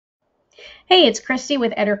Hey, it's Christy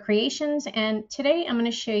with Editor Creations, and today I'm going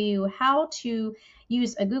to show you how to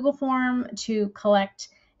use a Google form to collect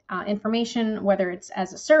information, whether it's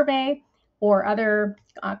as a survey or other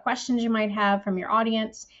questions you might have from your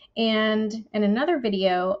audience. And in another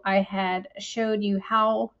video, I had showed you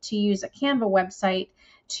how to use a Canva website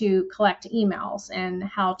to collect emails and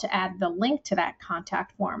how to add the link to that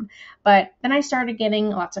contact form. But then I started getting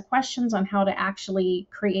lots of questions on how to actually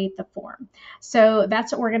create the form. So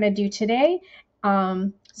that's what we're going to do today. So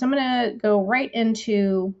I'm going to go right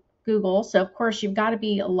into Google. So of course you've got to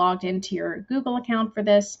be logged into your Google account for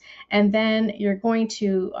this, and then you're going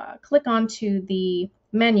to click onto the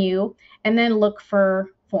menu and then look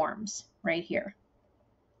for forms right here.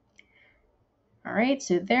 All right,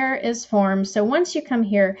 so there is forms. So once you come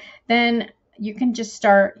here, then you can just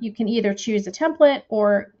start, you can either choose a template,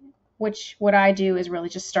 or what I do is really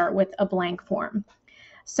just start with a blank form.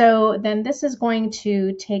 So then this is going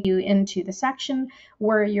to take you into the section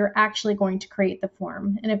where you're actually going to create the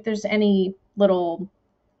form. And if there's any little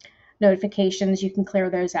notifications, you can clear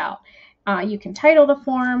those out. You can title the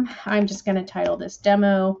form. I'm just going to title this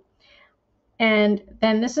demo. And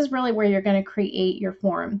then this is really where you're going to create your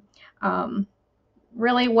form.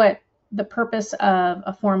 Really what the purpose of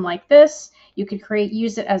a form like this, you could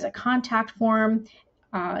use it as a contact form.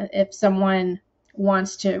 If someone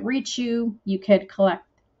wants to reach you, you could collect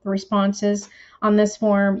responses on this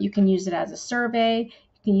form. You can use it as a survey.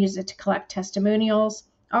 You can use it to collect testimonials,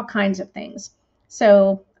 all kinds of things.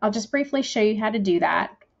 So I'll just briefly show you how to do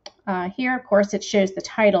that. Here, of course, it shows the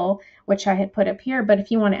title, which I had put up here, but if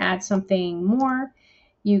you want to add something more,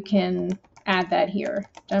 you can add that here,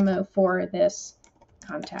 demo for this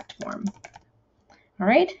contact form. All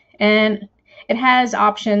right, and it has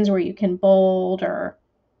options where you can bold or,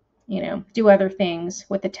 do other things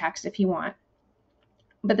with the text if you want.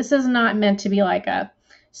 But this is not meant to be like a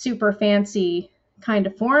super fancy kind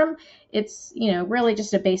of form. It's, really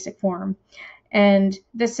just a basic form. And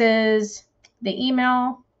this is the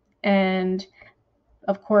email, and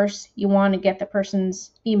of course you want to get the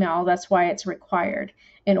person's email. That's why it's required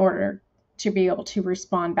in order to be able to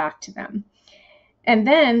respond back to them. And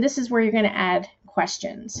then this is where you're going to add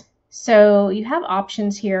questions. So you have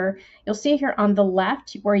options here. You'll see here on the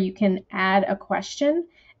left where you can add a question,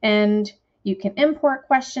 and you can import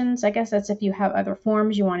questions. I guess that's if you have other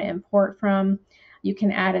forms you want to import from. You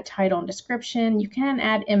can add a title and description. You can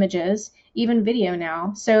add images, even video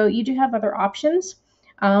now. So you do have other options.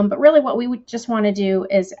 But really what we would just want to do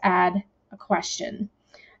is add a question.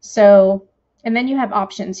 So, and then you have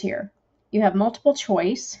options here. You have multiple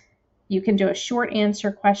choice. You can do a short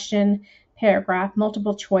answer question, paragraph,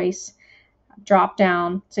 multiple choice, drop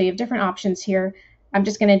down. So you have different options here. I'm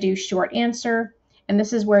just going to do short answer, and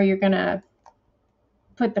this is where you're going to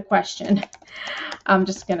put the question. I'm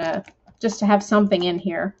just to have something in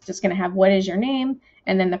here, just going to have what is your name,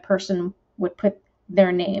 and then the person would put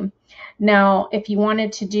their name. Now, if you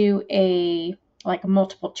wanted to do a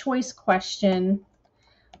multiple choice question,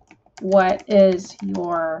 what is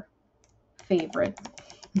your favorite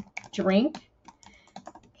drink?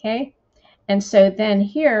 Okay. And so then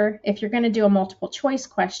here, if you're going to do a multiple choice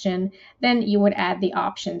question, then you would add the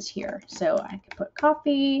options here. So I could put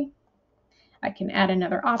coffee. I can add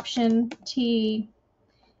another option, tea.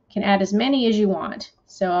 You can add as many as you want.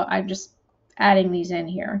 So I'm just adding these in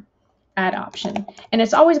here. Add option. And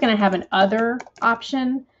it's always going to have an other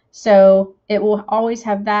option. So it will always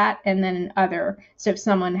have that and then an other. So if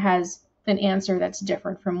someone has an answer that's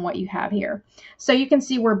different from what you have here. So you can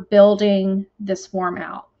see we're building this form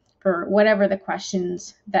out for whatever the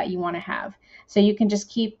questions that you want to have. So you can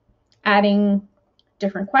just keep adding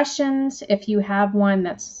different questions. If you have one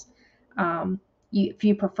that's, if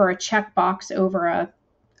you prefer a checkbox over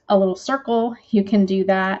a little circle, you can do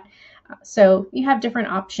that. So you have different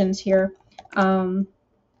options here.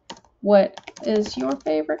 What is your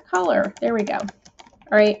favorite color? There we go. All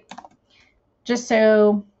right, just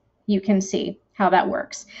so you can see how that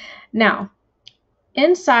works. Now,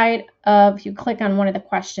 inside of, if you click on one of the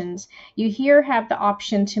questions, you here have the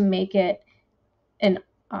option to make it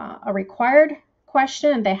a required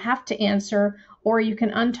question they have to answer, or you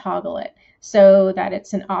can untoggle it so that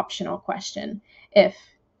it's an optional question. If,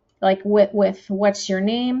 like with what's your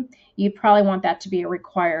name, you'd probably want that to be a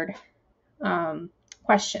required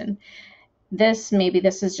question. Maybe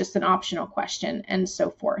this is just an optional question, and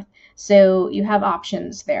so forth. So you have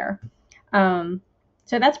options there.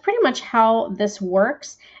 So that's pretty much how this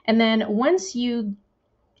works. And then once you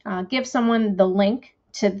give someone the link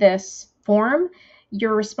to this form,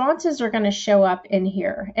 your responses are going to show up in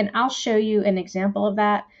here. And I'll show you an example of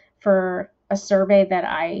that for a survey that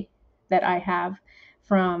I have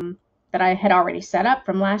from that I had already set up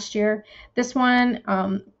from last year. This one,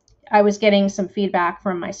 I was getting some feedback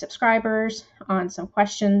from my subscribers on some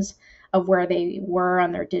questions of where they were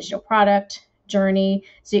on their digital product journey.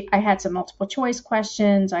 So I had some multiple choice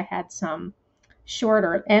questions. I had some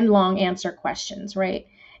short and long answer questions, right?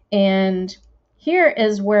 And here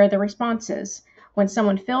is where the response is. When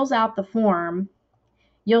someone fills out the form,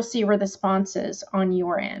 you'll see where the response is on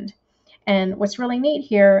your end. And what's really neat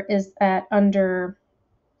here is that under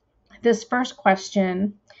this first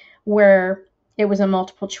question, where it was a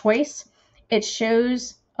multiple choice, it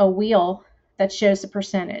shows a wheel that shows the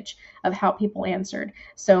percentage of how people answered.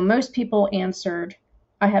 So most people answered,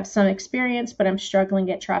 I have some experience, but I'm struggling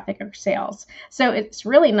to get traffic or sales. So it's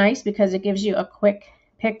really nice because it gives you a quick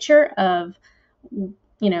picture of,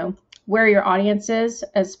 where your audience is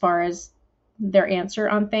as far as their answer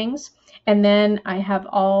on things. And then I have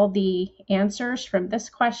all the answers from this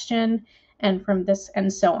question and from this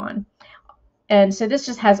and so on. And so this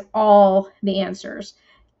just has all the answers.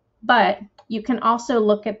 But you can also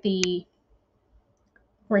look at the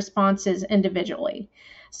responses individually.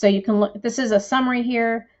 So you can look, this is a summary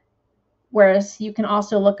here, whereas you can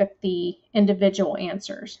also look at the individual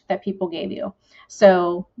answers that people gave you.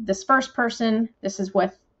 So this first person, this is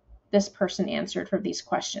what this person answered for these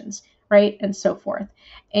questions, right? And so forth.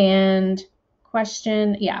 And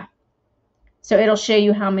question, yeah. So it'll show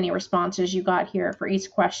you how many responses you got here for each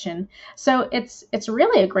question. So it's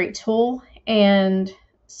really a great tool. And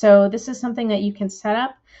so this is something that you can set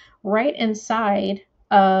up right inside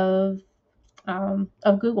of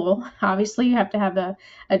Google. Obviously, you have to have a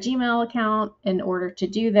Gmail account in order to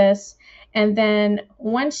do this. And then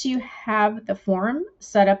once you have the form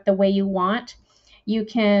set up the way you want, you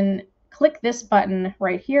can click this button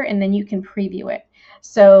right here, and then you can preview it.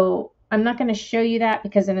 So I'm not going to show you that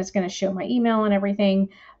because then it's going to show my email and everything,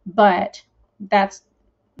 but that's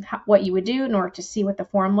what you would do in order to see what the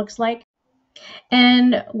form looks like.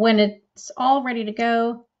 And when it's all ready to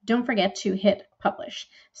go, don't forget to hit publish.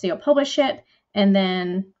 So you'll publish it, and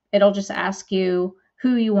then it'll just ask you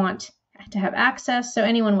who you want to have access. So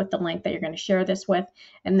anyone with the link that you're going to share this with,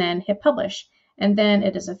 and then hit publish. And then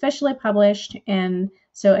it is officially published. And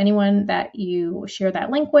so anyone that you share that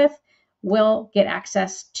link with will get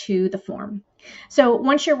access to the form. So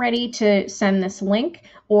once you're ready to send this link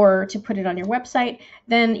or to put it on your website,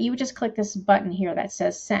 then you just click this button here that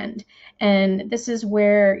says send. And this is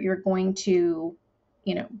where you're going to,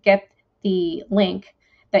 get the link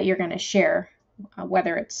that you're going to share,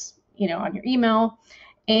 whether it's, on your email.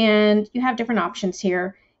 And you have different options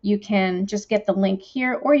here. You can just get the link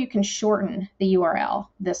here, or you can shorten the URL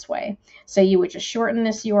this way. So you would just shorten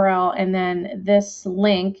this URL, and then this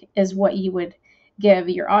link is what you would give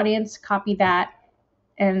your audience, copy that,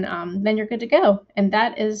 and then you're good to go. And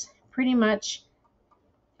that is pretty much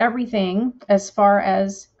everything as far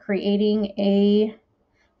as creating a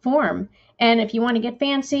form. And if you want to get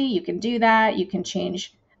fancy, you can do that. You can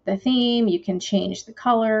change the theme, you can change the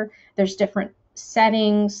color. There's different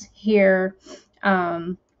settings here.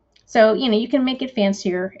 So, you can make it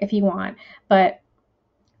fancier if you want, but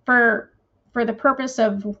for the purpose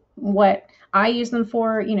of what I use them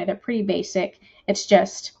for, they're pretty basic. It's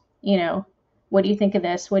just, what do you think of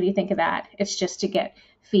this? What do you think of that? It's just to get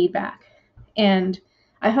feedback. And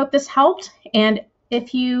I hope this helped. And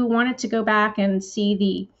if you wanted to go back and see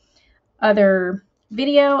the other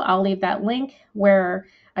video, I'll leave that link where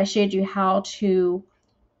I showed you how to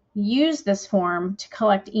use this form to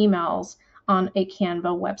collect emails on a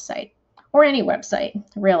Canva website, or any website,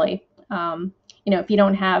 really. If you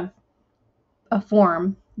don't have a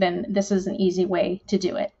form, then this is an easy way to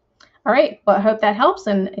do it. All right, well, I hope that helps.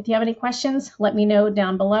 And if you have any questions, let me know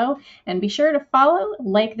down below. And be sure to follow,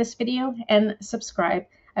 like this video, and subscribe.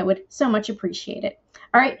 I would so much appreciate it.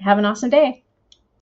 All right, have an awesome day.